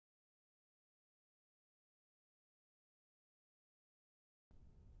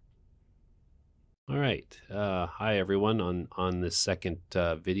right. Hi, everyone. On this second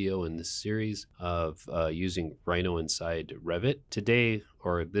video in this series of using Rhino inside Revit. Today,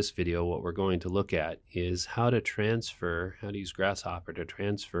 or this video, what we're going to look at is how to use Grasshopper to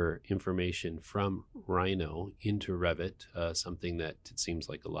transfer information from Rhino into Revit, something that it seems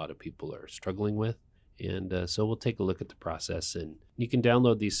like a lot of people are struggling with. And so we'll take a look at the process. And you can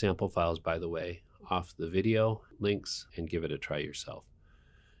download these sample files, by the way, off the video links and give it a try yourself.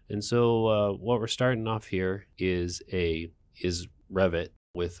 And so what we're starting off here is Revit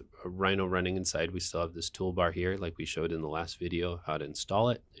with Rhino running inside. We still have this toolbar here like we showed in the last video, how to install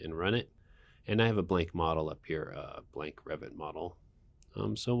it and run it. And I have a blank model up here, a blank Revit model.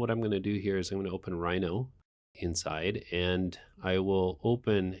 So what I'm going to do here is I'm going to open Rhino inside, and I will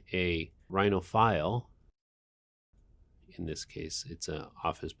open a Rhino file. In this case, it's an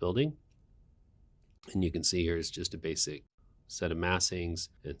office building. And you can see here is just a basic set of massings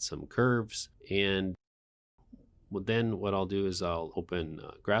and some curves. And then what I'll do is I'll open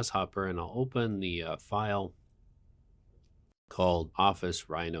Grasshopper, and I'll open the file called Office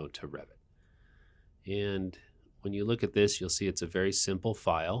Rhino to Revit. And when you look at this, you'll see it's a very simple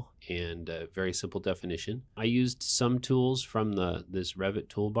file and a very simple definition. I used some tools from this Revit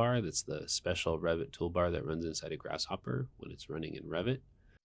toolbar. That's the special Revit toolbar that runs inside of Grasshopper when it's running in Revit.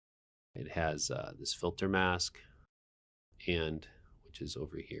 It has this filter mask, and which is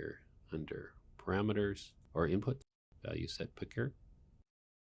over here under parameters or input, value set picker.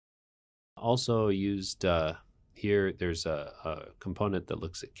 Also used here, there's a component that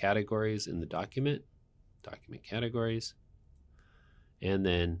looks at categories in the document categories. And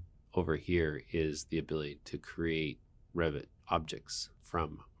then over here is the ability to create Revit objects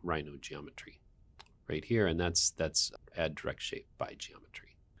from Rhino geometry right here. And that's add direct shape by geometry.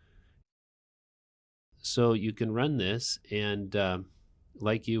 So you can run this, and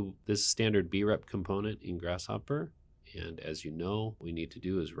this standard BREP component in Grasshopper. And as you know, what we need to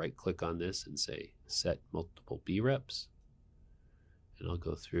do is right click on this and say set multiple BREPs. And I'll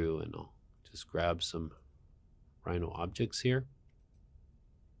go through and I'll just grab some Rhino objects here.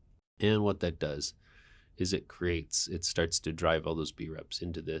 And what that does is it starts to drive all those BREPs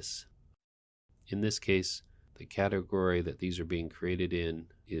into this. In this case, the category that these are being created in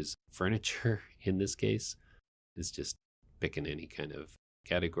is furniture. In this case, it's just picking any kind of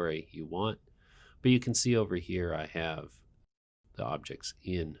category you want. But you can see over here I have the objects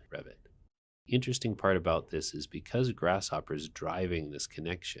in Revit. Interesting part about this is because Grasshopper is driving this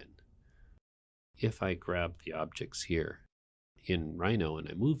connection, if I grab the objects here in Rhino and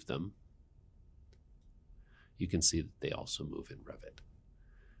I move them, you can see that they also move in Revit.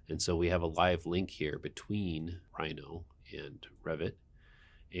 And so we have a live link here between Rhino and Revit,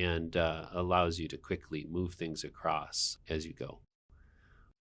 and allows you to quickly move things across as you go.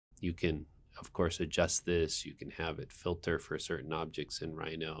 You can, of course, adjust this. You can have it filter for certain objects in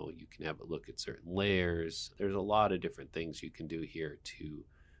Rhino. You can have it look at certain layers. There's a lot of different things you can do here to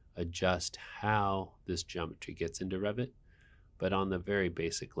adjust how this geometry gets into Revit. But on the very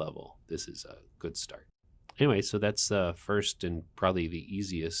basic level, this is a good start. Anyway, so that's the first and probably the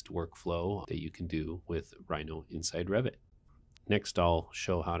easiest workflow that you can do with Rhino inside Revit. Next, I'll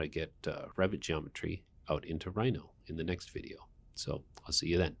show how to get Revit geometry out into Rhino in the next video. So I'll see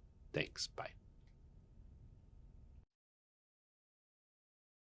you then. Thanks. Bye.